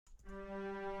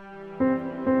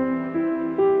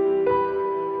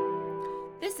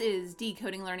is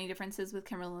Decoding Learning Differences with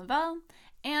Kimberly Lavelle,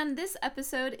 and this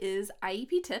episode is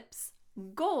IEP Tips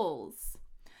Goals.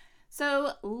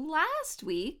 So last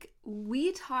week,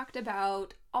 we talked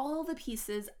about all the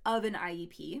pieces of an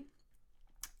IEP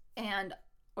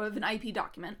or of an IEP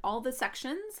document, all the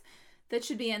sections that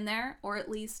should be in there, or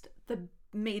at least the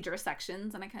major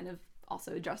sections, and I kind of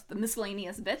also addressed the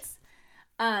miscellaneous bits,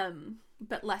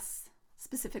 but less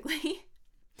specifically.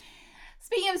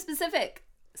 Speaking of specific,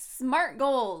 SMART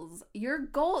goals.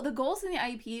 The goals in the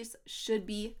IEPs should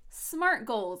be SMART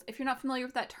goals. If you're not familiar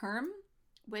with that term,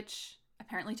 which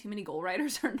apparently too many goal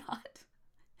writers are not.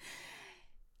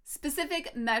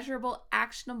 Specific, measurable,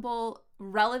 actionable,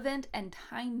 relevant, and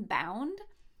time-bound.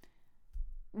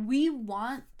 We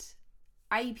want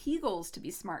IEP goals to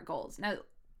be SMART goals. Now,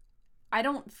 I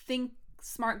don't think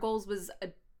SMART goals was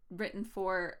written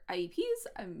for IEPs.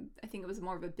 I think it was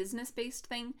more of a business-based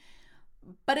thing.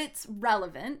 But it's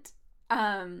relevant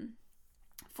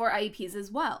for IEPs as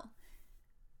well.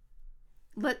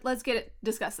 Let's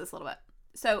discuss this a little bit.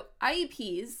 So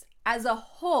IEPs as a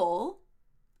whole,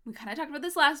 we kind of talked about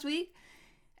this last week,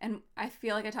 and I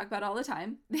feel like I talk about it all the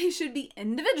time. They should be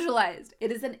individualized.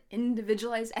 It is an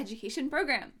individualized education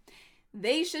program.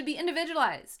 They should be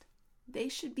individualized. They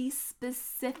should be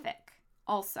specific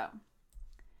also.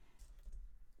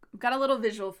 I've got a little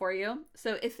visual for you.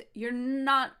 So if you're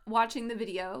not watching the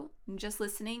video and just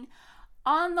listening,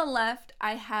 on the left,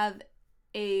 I have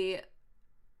a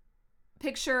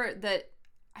picture that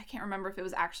I can't remember if it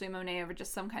was actually Monet or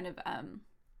just some kind of,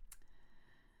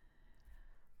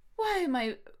 why am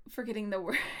I forgetting the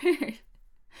word?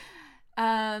 What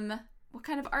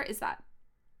kind of art is that?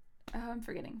 Oh, I'm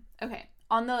forgetting. Okay.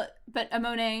 But a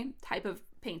Monet type of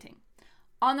painting.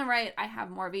 On the right, I have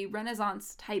more of a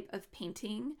Renaissance type of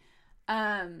painting.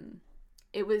 I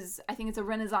think it's a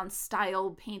Renaissance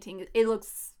style painting. It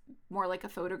looks more like a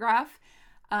photograph.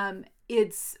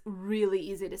 It's really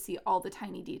easy to see all the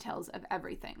tiny details of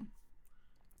everything.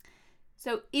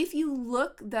 So if you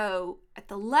look, though, at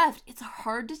the left, it's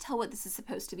hard to tell what this is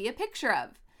supposed to be a picture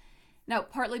of. Now,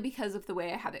 partly because of the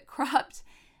way I have it cropped,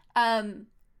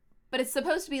 but it's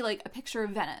supposed to be like a picture of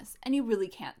Venice, and you really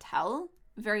can't tell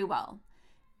very well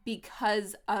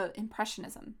because of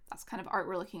Impressionism. That's kind of art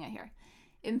we're looking at here.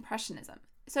 Impressionism.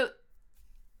 So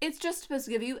it's just supposed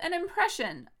to give you an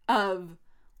impression of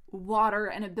water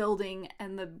and a building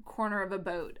and the corner of a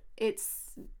boat.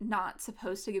 It's not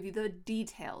supposed to give you the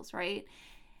details, right?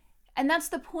 And that's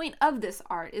the point of this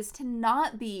art, is to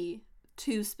not be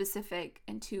too specific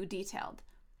and too detailed.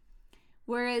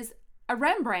 Whereas a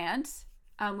Rembrandt,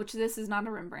 which this is not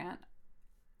a Rembrandt,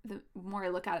 the more I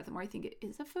look at it, the more I think it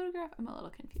is a photograph. I'm a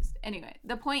little confused. Anyway,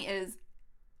 the point is,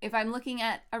 if I'm looking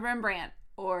at a Rembrandt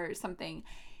or something,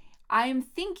 I'm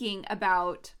thinking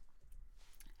about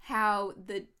how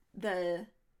the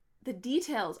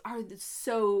details are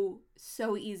so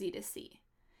easy to see,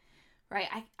 right?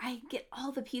 I get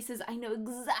all the pieces. I know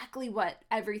exactly what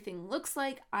everything looks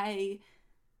like. I've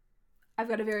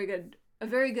got a very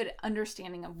good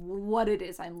understanding of what it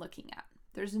is I'm looking at.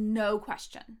 There's no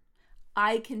question.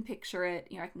 I can picture it.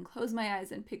 I can close my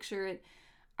eyes and picture it.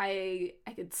 I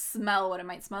could smell what it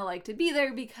might smell like to be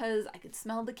there because I could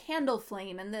smell the candle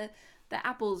flame and the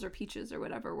apples or peaches or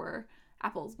whatever were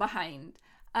apples behind.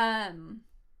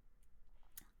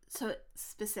 So it's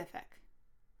specific.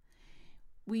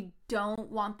 We don't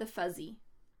want the fuzzy.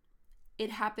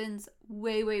 It happens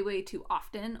way too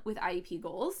often with IEP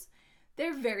goals.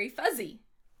 They're very fuzzy.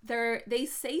 They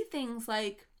say things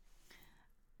like,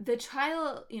 the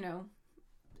child,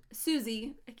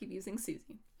 Susie, I keep using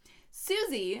Susie.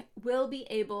 Susie will be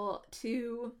able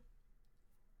to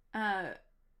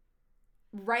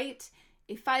write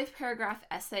a 5-paragraph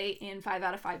essay in 5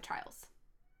 out of 5 trials.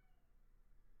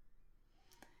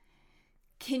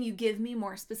 Can you give me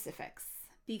more specifics?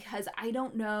 Because I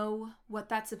don't know what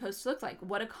that's supposed to look like.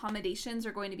 What accommodations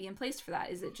are going to be in place for that?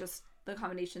 Is it just the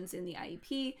accommodations in the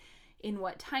IEP? In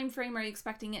what time frame are you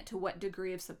expecting it? To what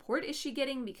degree of support is she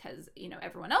getting? Because,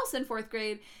 everyone else in 4th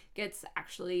grade gets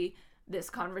actually this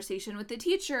conversation with the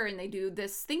teacher, and they do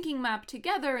this thinking map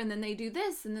together, and then they do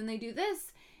this, and then they do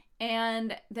this.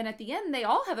 And then at the end, they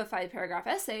all have a 5-paragraph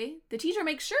essay. The teacher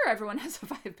makes sure everyone has a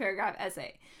 5-paragraph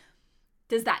essay.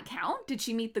 Does that count? Did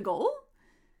she meet the goal?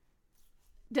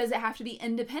 Does it have to be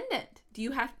independent?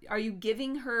 Are you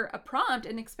giving her a prompt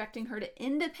and expecting her to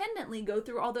independently go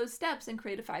through all those steps and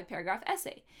create a 5-paragraph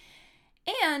essay?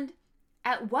 And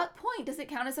at what point does it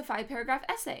count as a 5-paragraph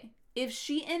essay? If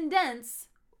she indents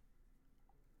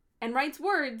and writes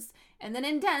words, and then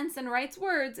indents and writes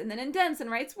words, and then indents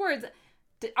and writes words,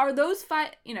 are those 5,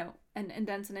 and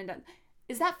indents and indents,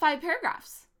 is that 5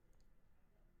 paragraphs?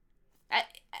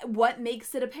 What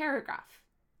makes it a paragraph?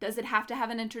 Does it have to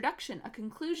have an introduction, a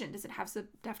conclusion? Does it have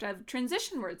to have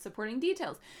transition words, supporting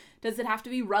details? Does it have to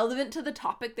be relevant to the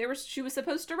topic she was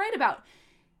supposed to write about?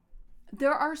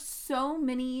 There are so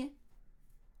many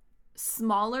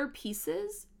smaller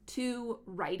pieces to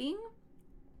writing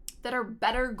that are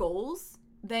better goals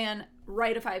than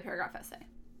write a 5-paragraph essay.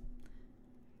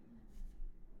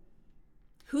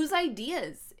 Whose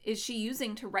ideas is she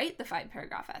using to write the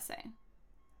 5-paragraph essay?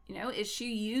 Is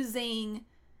she using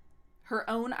her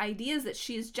own ideas that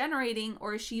she's generating,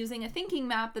 or is she using a thinking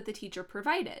map that the teacher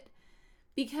provided?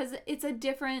 Because it's a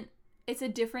different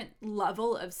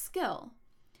level of skill.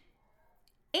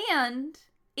 And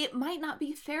it might not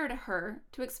be fair to her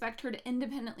to expect her to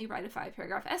independently write a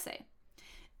 5-paragraph essay.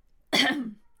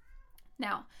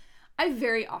 Now,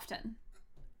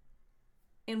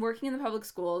 in working in the public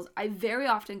schools, I very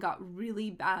often got really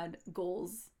bad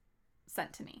goals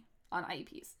sent to me on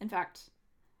IEPs. In fact,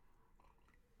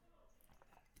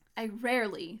 I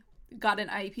rarely got an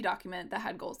IEP document that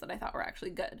had goals that I thought were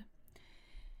actually good,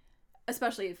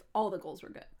 especially if all the goals were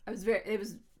good. It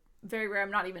was very rare.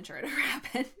 I'm not even sure it ever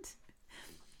happened.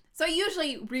 So I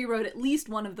usually rewrote at least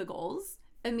one of the goals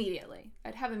immediately.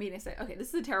 I'd have a meeting and say, okay, this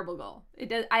is a terrible goal.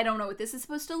 I don't know what this is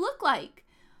supposed to look like.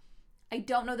 I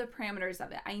don't know the parameters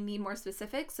of it. I need more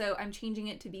specific, so I'm changing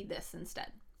it to be this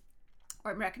instead.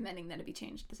 Or I'm recommending that it be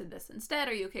changed to this instead.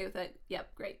 Are you okay with it?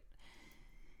 Yep, great.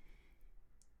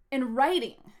 And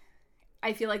writing,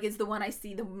 I feel like, is the one I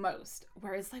see the most,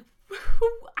 where it's like, I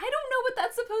don't know what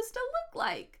that's supposed to look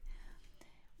like.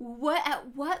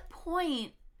 At what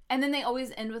point? And then they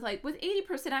always end with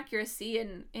 80% accuracy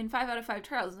in 5 out of 5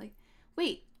 trials. Like,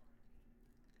 wait,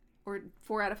 or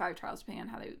 4 out of 5 trials, depending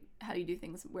on how you do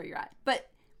things where you're at. But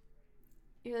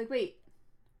you're like, wait,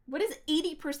 what is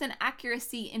 80%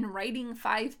 accuracy in writing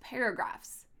 5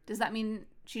 paragraphs? Does that mean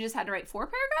she just had to write 4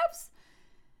 paragraphs?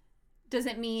 Does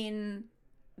it mean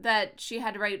that she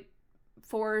had to write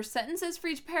 4 sentences for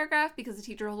each paragraph because the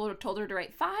teacher told her to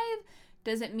write 5?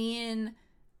 Does it mean,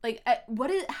 how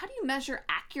do you measure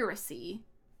accuracy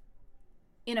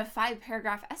in a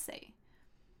 5-paragraph essay?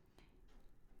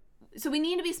 So we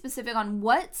need to be specific on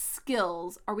what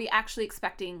skills are we actually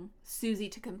expecting Susie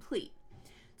to complete.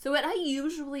 So what I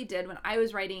usually did when I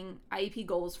was writing IEP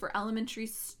goals for elementary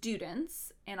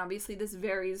students, and obviously this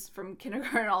varies from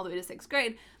kindergarten all the way to 6th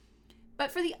grade,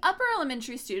 but for the upper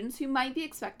elementary students who might be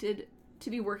expected to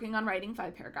be working on writing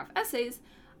 5-paragraph essays,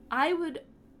 I would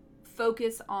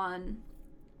focus on,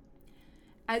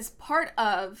 as part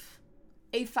of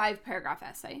a 5-paragraph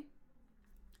essay,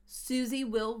 Susie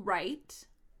will write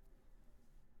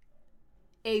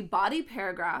a body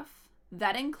paragraph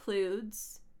that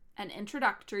includes an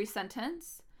introductory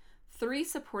sentence, 3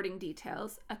 supporting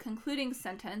details, a concluding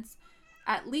sentence,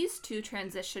 at least 2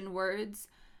 transition words,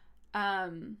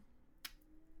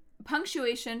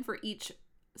 punctuation for each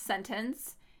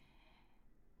sentence,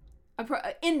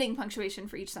 ending punctuation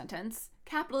for each sentence,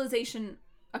 capitalization,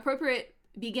 appropriate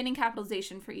beginning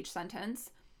capitalization for each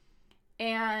sentence,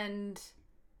 and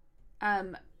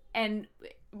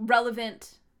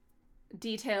relevant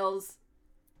details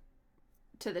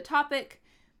to the topic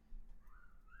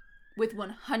with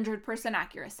 100%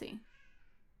 accuracy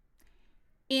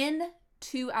in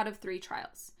 2 out of 3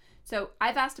 trials. So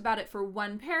I've asked about it for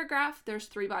 1 paragraph. There's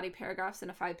 3 body paragraphs in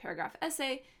a 5-paragraph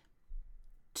essay.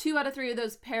 2 out of 3 of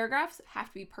those paragraphs have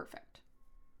to be perfect.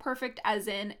 Perfect as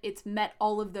in it's met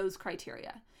all of those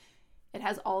criteria. It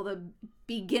has all the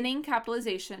beginning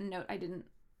capitalization. Note, I didn't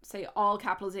say all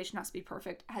capitalization has to be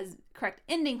perfect. It has correct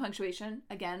ending punctuation.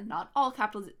 Again, not all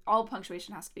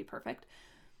punctuation has to be perfect.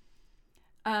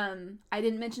 I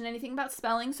didn't mention anything about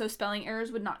spelling, so spelling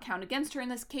errors would not count against her in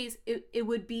this case. It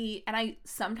would be, and I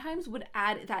sometimes would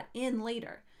add that in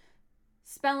later.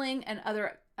 Spelling and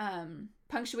other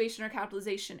punctuation or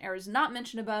capitalization errors not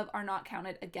mentioned above are not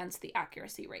counted against the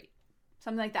accuracy rate.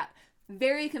 Something like that.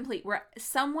 Very complete, where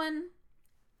someone,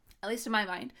 at least in my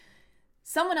mind,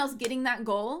 someone else getting that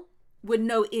goal would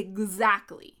know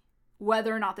exactly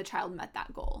whether or not the child met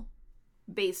that goal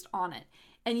based on it.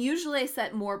 And usually I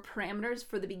set more parameters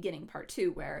for the beginning part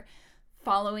too, where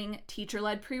following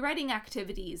teacher-led pre-writing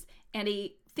activities and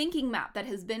a thinking map that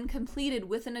has been completed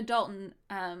with an adult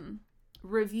and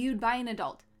reviewed by an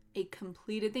adult, a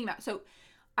completed thinking map. So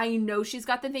I know she's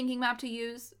got the thinking map to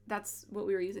use. That's what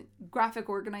we were using. Graphic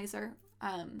organizer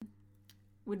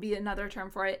would be another term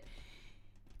for it.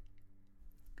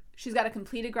 She's got a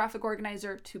completed graphic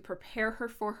organizer to prepare her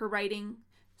for her writing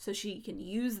so she can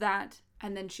use that.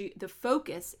 And then the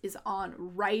focus is on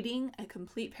writing a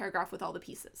complete paragraph with all the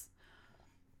pieces.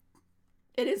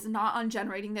 It is not on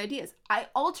generating the ideas. I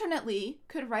alternately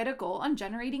could write a goal on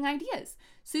generating ideas.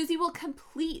 Susie will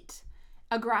complete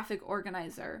a graphic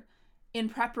organizer in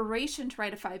preparation to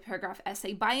write a 5-paragraph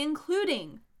essay by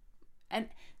including, and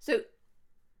so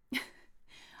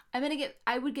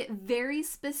I would get very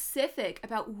specific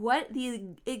about what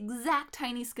the exact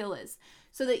tiny skill is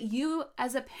so that you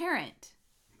as a parent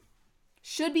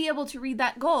should be able to read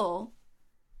that goal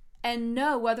and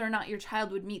know whether or not your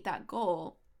child would meet that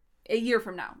goal a year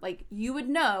from now. Like, you would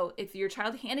know if your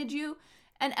child handed you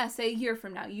an essay a year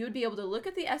from now, you would be able to look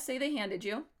at the essay they handed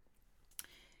you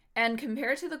and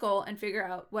compare it to the goal and figure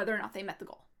out whether or not they met the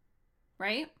goal,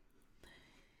 right?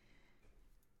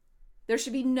 There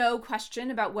should be no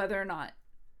question about whether or not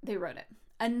they wrote it.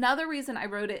 Another reason I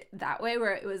wrote it that way,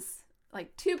 where it was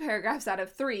like 2 paragraphs out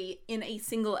of 3 in a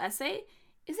single essay,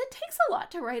 is it takes a lot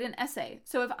to write an essay.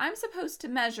 So if I'm supposed to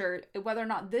measure whether or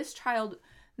not this child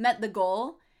met the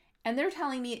goal, and they're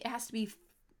telling me it has to be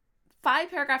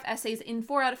 5-paragraph essays in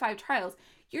 4 out of 5 trials,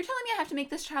 you're telling me I have to make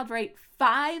this child write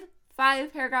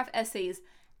 5-paragraph essays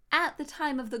at the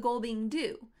time of the goal being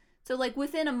due. So like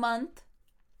within a month,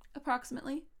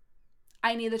 approximately,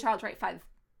 I need the child to write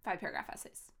 5-paragraph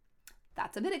essays.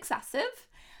 That's a bit excessive.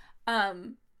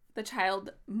 The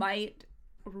child might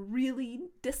really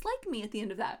dislike me at the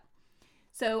end of that.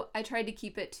 So I tried to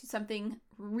keep it to something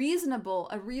reasonable,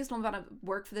 a reasonable amount of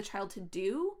work for the child to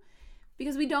do,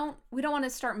 because we don't want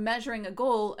to start measuring a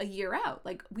goal a year out.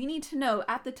 Like, we need to know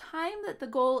at the time that the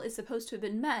goal is supposed to have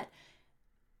been met,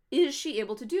 is she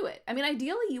able to do it? I mean,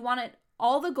 ideally, you want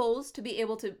all the goals to be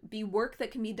able to be work that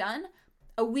can be done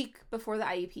a week before the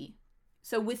IEP.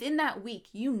 So within that week,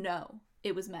 you know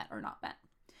it was met or not met.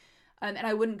 And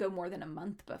I wouldn't go more than a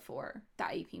month before the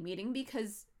IEP meeting,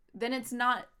 because then it's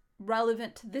not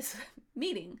relevant to this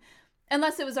meeting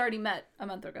unless it was already met a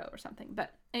month ago or something.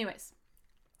 But anyways,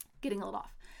 getting a little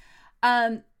off.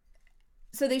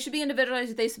 So they should be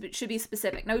individualized. They should be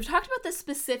specific. Now, we've talked about the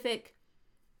specific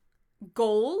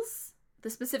goals, the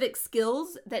specific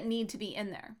skills that need to be in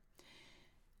there.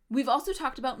 We've also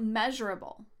talked about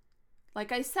measurable.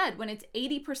 Like I said, when it's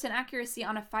 80% accuracy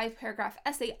on a 5-paragraph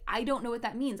essay, I don't know what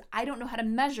that means. I don't know how to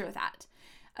measure that.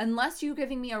 Unless you're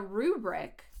giving me a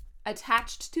rubric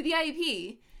attached to the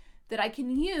IEP that I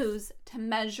can use to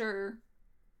measure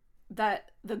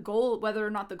that the goal, whether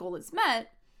or not the goal is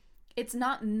met, it's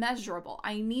not measurable.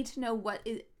 I need to know what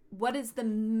is the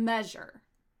measure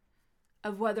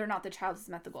of whether or not the child has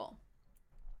met the goal.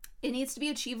 It needs to be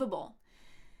achievable.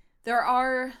 There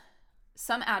are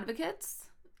some advocates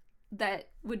that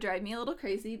would drive me a little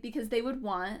crazy because they would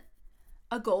want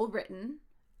a goal written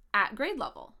at grade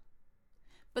level.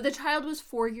 But the child was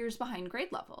 4 years behind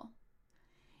grade level.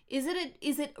 Is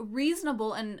it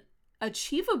reasonable and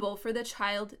achievable for the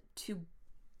child to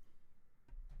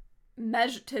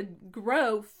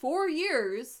grow 4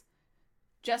 years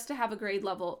just to have a grade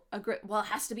level, it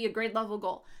has to be a grade level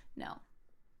goal? No.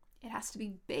 It has to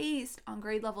be based on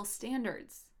grade level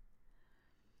standards.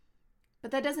 But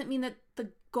that doesn't mean that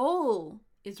the goal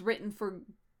is written for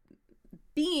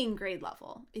being grade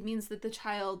level. It means that the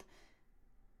child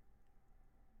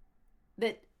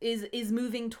that is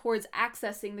moving towards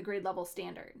accessing the grade level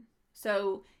standard.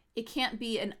 So it can't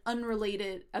be a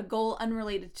goal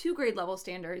unrelated to grade level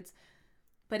standards,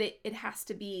 but it has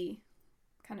to be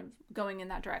kind of going in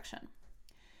that direction.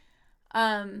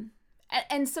 And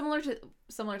similar to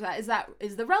that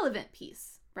is the relevant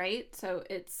piece, right? So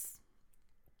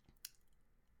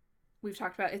we've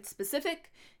talked about it's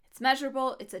specific, it's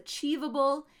measurable, it's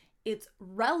achievable, it's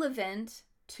relevant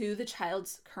to the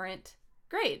child's current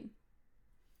grade.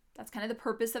 That's kind of the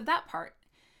purpose of that part.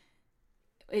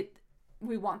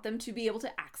 We want them to be able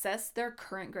to access their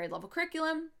current grade level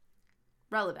curriculum,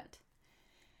 relevant.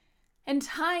 And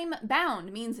time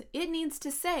bound means it needs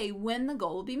to say when the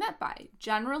goal will be met by.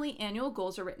 Generally, annual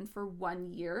goals are written for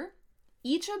 1 year.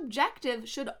 Each objective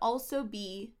should also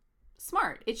be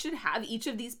SMART. It should have each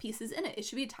of these pieces in it. It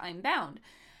should be time bound.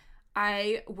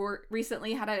 I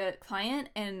recently had a client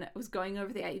and was going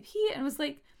over the IEP and was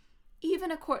like,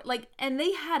 and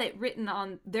they had it written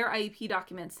on their IEP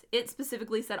documents. It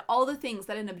specifically said all the things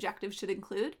that an objective should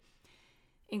include,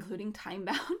 including time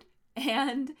bound,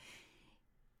 and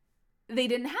they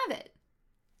didn't have it.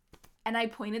 And I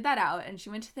pointed that out, and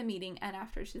she went to the meeting, and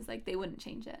after she's like, they wouldn't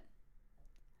change it.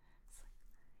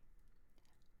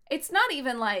 It's not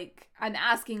even like I'm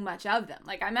asking much of them.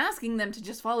 Like, I'm asking them to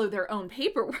just follow their own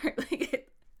paperwork.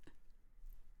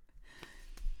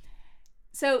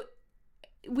 So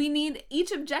we need,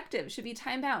 each objective should be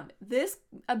time bound. This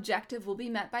objective will be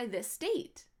met by this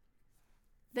date.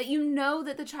 That you know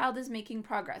that the child is making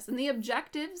progress. And the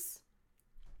objectives,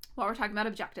 while we're talking about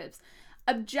objectives.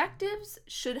 Objectives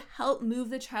should help move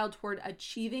the child toward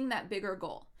achieving that bigger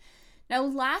goal. Now,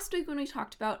 last week when we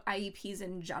talked about IEPs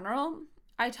in general,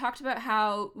 I talked about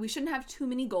how we shouldn't have too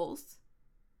many goals.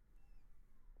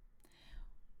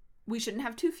 We shouldn't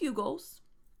have too few goals.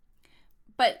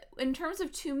 But in terms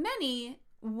of too many,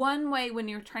 one way when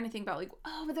you're trying to think about like,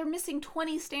 oh, but they're missing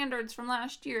 20 standards from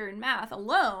last year in math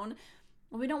alone,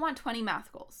 well, we don't want 20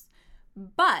 math goals.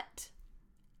 But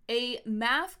a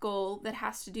math goal that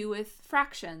has to do with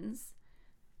fractions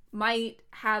might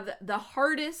have the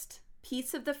hardest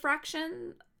piece of the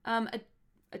fraction,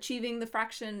 achieving the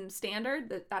fraction standard,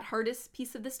 that hardest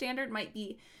piece of the standard might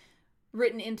be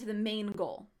written into the main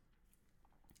goal.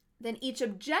 Then each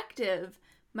objective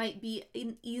might be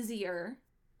an easier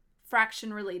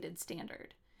fraction-related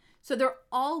standard. So they're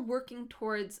all working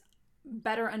towards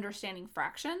better understanding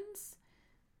fractions,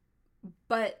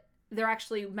 but they're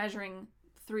actually measuring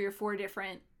 3 or 4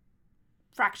 different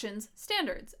fractions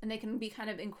standards, and they can be kind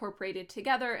of incorporated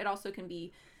together. It also can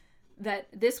be that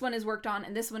this one is worked on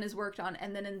and this one is worked on,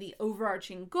 and then in the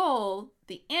overarching goal,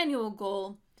 the annual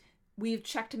goal, we've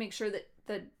checked to make sure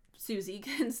that Susie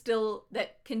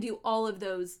can do all of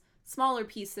those smaller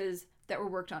pieces that were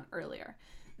worked on earlier,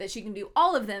 that she can do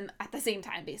all of them at the same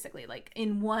time, basically, like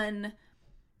in one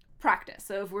practice.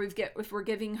 So if we're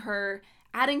giving her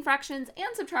adding fractions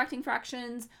and subtracting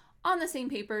fractions on the same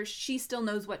paper, she still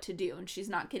knows what to do and she's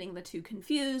not getting the two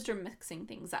confused or mixing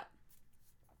things up.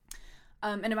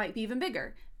 And it might be even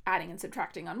bigger, adding and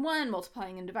subtracting on one,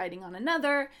 multiplying and dividing on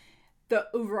another. The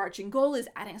overarching goal is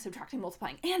adding, subtracting,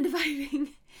 multiplying, and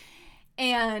dividing.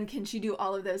 And can she do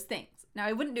all of those things? Now,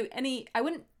 I wouldn't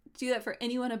do that for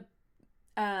anyone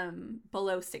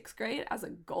below 6th grade as a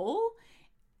goal.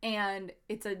 And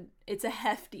it's a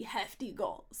hefty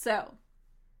goal. So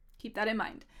keep that in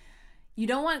mind. You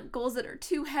don't want goals that are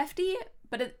too hefty,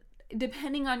 but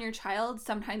depending on your child,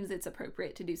 sometimes it's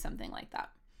appropriate to do something like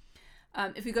that.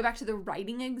 If we go back to the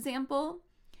writing example,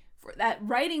 for that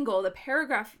writing goal, the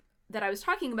paragraph that I was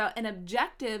talking about, an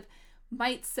objective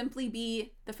might simply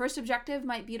be, the first objective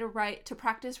might be to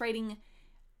practice writing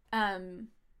 10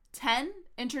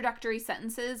 introductory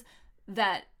sentences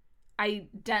that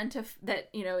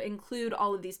include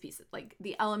all of these pieces, like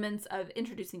the elements of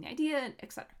introducing the idea,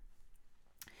 etc.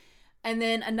 And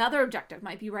then another objective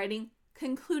might be writing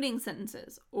concluding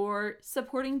sentences or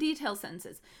supporting detail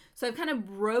sentences. So I've kind of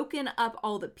broken up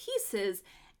all the pieces,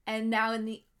 and now in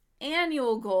the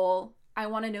annual goal, I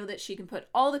want to know that she can put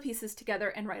all the pieces together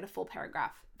and write a full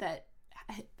paragraph that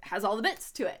has all the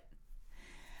bits to it.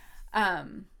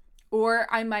 Or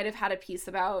I might have had a piece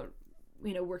about,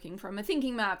 working from a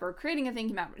thinking map or creating a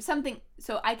thinking map or something.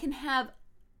 So I can have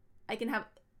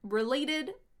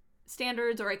related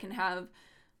standards,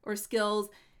 or skills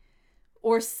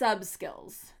or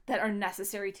sub-skills that are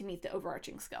necessary to meet the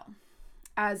overarching skill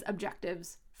as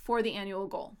objectives for the annual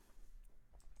goal.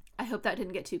 I hope that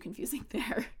didn't get too confusing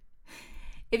there.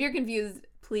 If you're confused,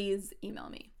 please email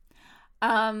me.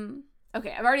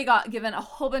 Okay, I've already given a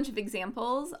whole bunch of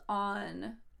examples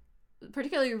on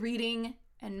particularly reading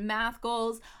and math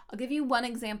goals. I'll give you one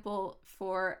example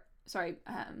for,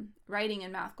 writing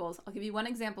and math goals. I'll give you one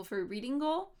example for a reading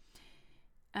goal,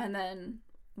 and then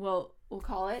we'll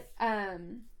call it.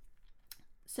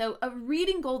 So a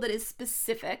reading goal that is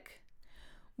specific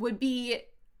would be,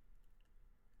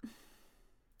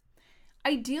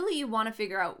 ideally you want to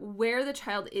figure out where the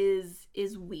child is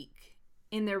weak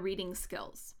in their reading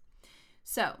skills.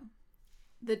 So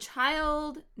the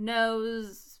child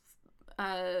knows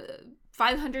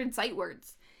 500 sight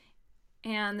words,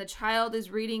 and the child is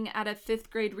reading at a 5th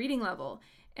grade reading level,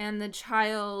 and the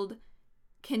child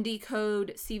can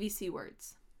decode CVC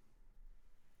words.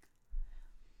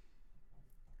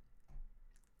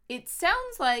 It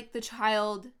sounds like the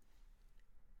child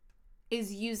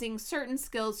is using certain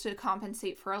skills to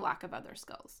compensate for a lack of other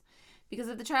skills. Because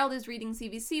if the child is reading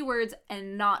CVC words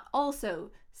and not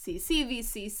also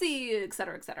CCVCC,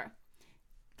 etc.,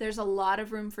 there's a lot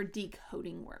of room for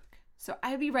decoding work. So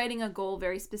I'd be writing a goal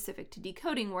very specific to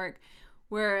decoding work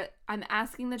where I'm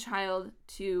asking the child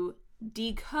to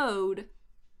decode,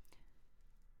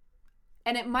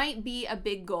 and it might be a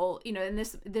big goal, and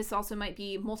this also might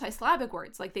be multisyllabic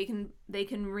words. Like they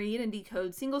can read and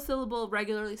decode single syllable,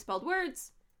 regularly spelled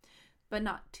words, but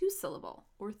not 2-syllable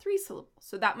or 3-syllable.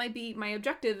 So that might be, my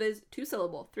objective is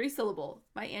 2-syllable, 3-syllable.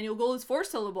 My annual goal is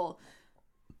 4-syllable,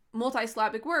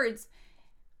 multisyllabic words.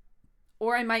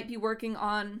 Or I might be working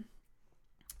on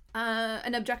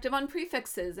an objective on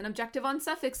prefixes, an objective on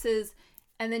suffixes,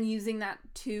 and then using that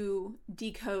to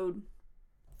decode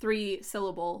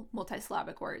 3-syllable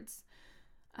multisyllabic words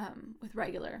with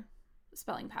regular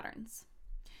spelling patterns.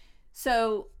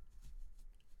 So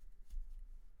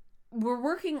we're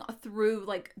working through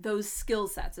like those skill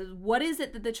sets of what is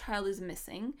it that the child is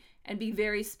missing and be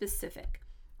very specific.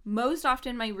 Most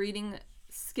often my reading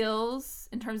skills,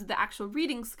 in terms of the actual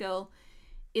reading skill,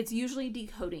 it's usually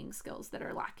decoding skills that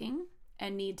are lacking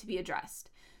and need to be addressed.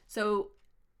 So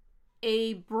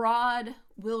a broad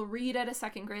will read at a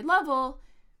second grade level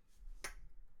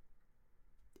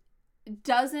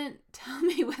doesn't tell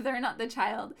me whether or not the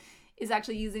child is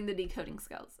actually using the decoding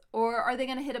skills. Or are they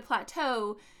going to hit a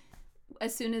plateau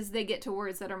as soon as they get to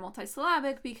words that are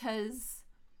multisyllabic because,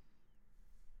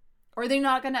 or they're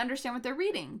not going to understand what they're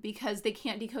reading because they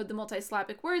can't decode the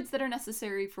multisyllabic words that are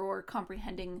necessary for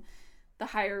comprehending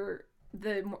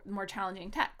the more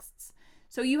challenging texts.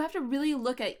 So you have to really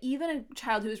look at even a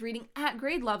child who is reading at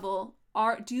grade level,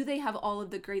 do they have all of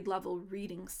the grade level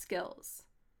reading skills?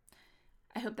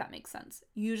 I hope that makes sense.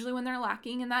 Usually when they're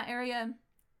lacking in that area,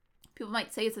 people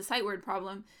might say it's a sight word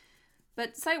problem,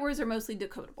 but sight words are mostly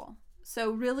decodable.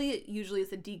 So really it usually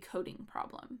is a decoding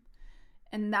problem.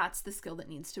 And that's the skill that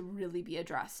needs to really be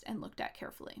addressed and looked at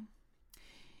carefully.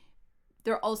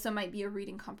 There also might be a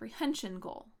reading comprehension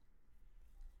goal.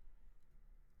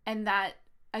 And that,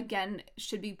 again,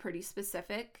 should be pretty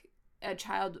specific. A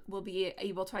child will be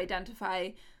able to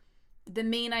identify the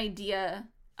main idea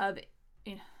of,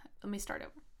 let me start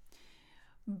over.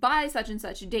 By such and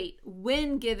such date,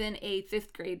 when given a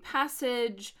 5th grade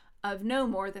passage of no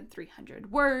more than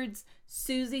 300 words,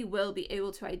 Susie will be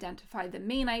able to identify the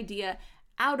main idea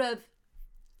out of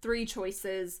 3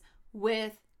 choices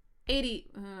with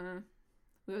 80,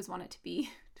 we always want it to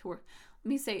be, let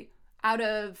me say, out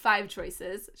of 5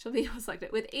 choices, she'll be able to select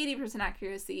it with 80%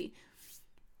 accuracy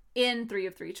in 3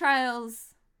 of 3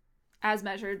 trials, as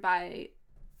measured by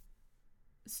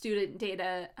student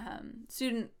data,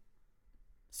 student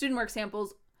work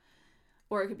samples,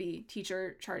 or it could be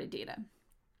teacher charted data.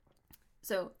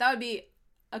 So that would be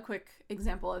a quick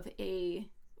example of a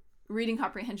reading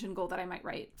comprehension goal that I might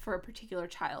write for a particular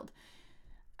child.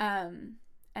 And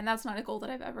that's not a goal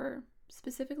that I've ever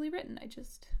specifically written. I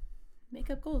just make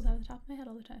up goals out of the top of my head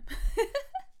all the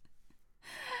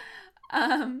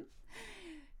time.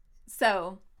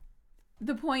 So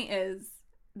the point is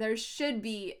there should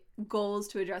be goals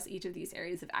to address each of these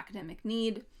areas of academic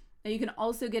need. Now you can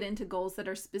also get into goals that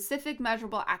are specific,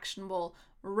 measurable, actionable,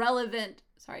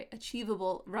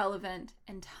 achievable, relevant,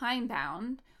 and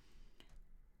time-bound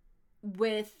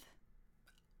with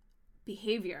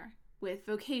behavior, with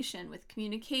vocation, with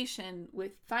communication,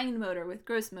 with fine motor, with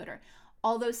gross motor.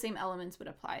 All those same elements would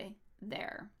apply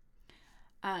there.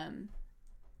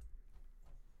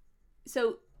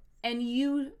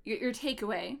 Your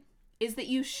takeaway is that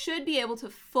you should be able to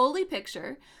fully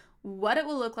picture what it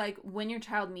will look like when your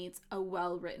child meets a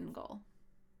well-written goal.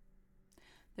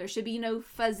 There should be no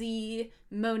fuzzy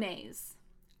Monets.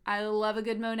 I love a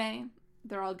good Monet.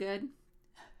 They're all good.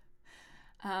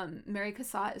 Mary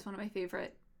Cassatt is one of my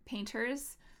favorite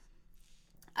painters.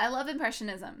 I love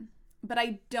Impressionism, but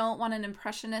I don't want an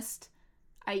Impressionist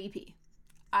IEP.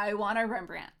 I want a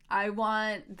Rembrandt. I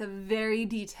want the very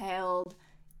detailed,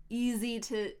 easy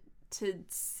to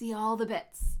see all the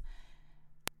bits.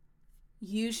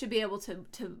 You should be able to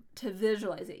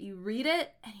visualize it. You read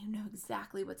it and you know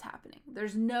exactly what's happening.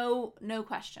 There's no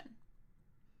question,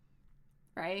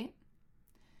 right?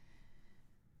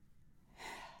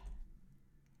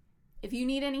 If you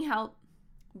need any help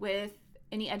with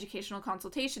any educational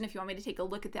consultation, if you want me to take a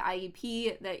look at the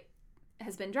IEP that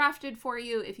has been drafted for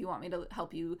you, if you want me to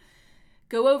help you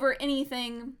go over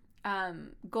anything,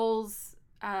 goals,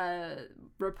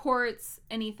 reports,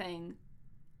 anything,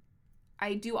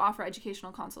 I do offer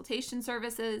educational consultation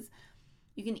services.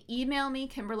 You can email me,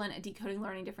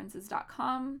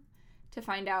 Kimberlyn@decodinglearningdifferences.com, to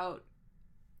find out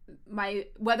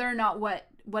whether or not what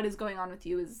is going on with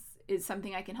you is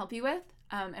something I can help you with,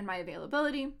 and my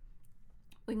availability.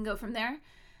 We can go from there.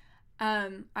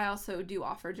 I also do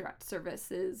offer direct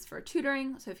services for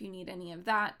tutoring, so if you need any of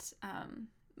that.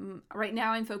 Right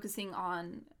now I'm focusing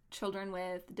on children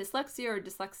with dyslexia or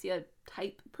dyslexia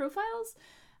type profiles.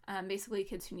 Basically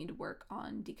kids who need to work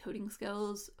on decoding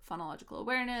skills, phonological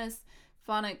awareness,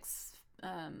 phonics,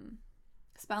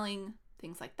 spelling,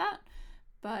 things like that.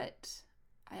 But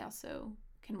I also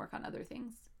can work on other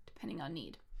things depending on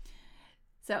need.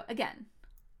 So again,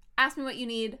 ask me what you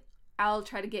need. I'll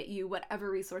try to get you whatever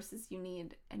resources you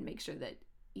need and make sure that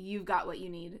you've got what you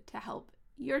need to help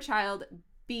your child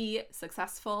be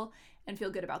successful and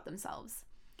feel good about themselves.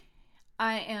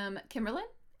 I am Kimberlyn.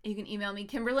 You can email me,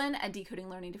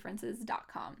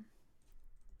 Kimberlyn@decodinglearningdifferences.com.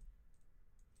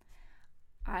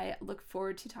 I look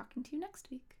forward to talking to you next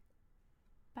week.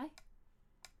 Bye.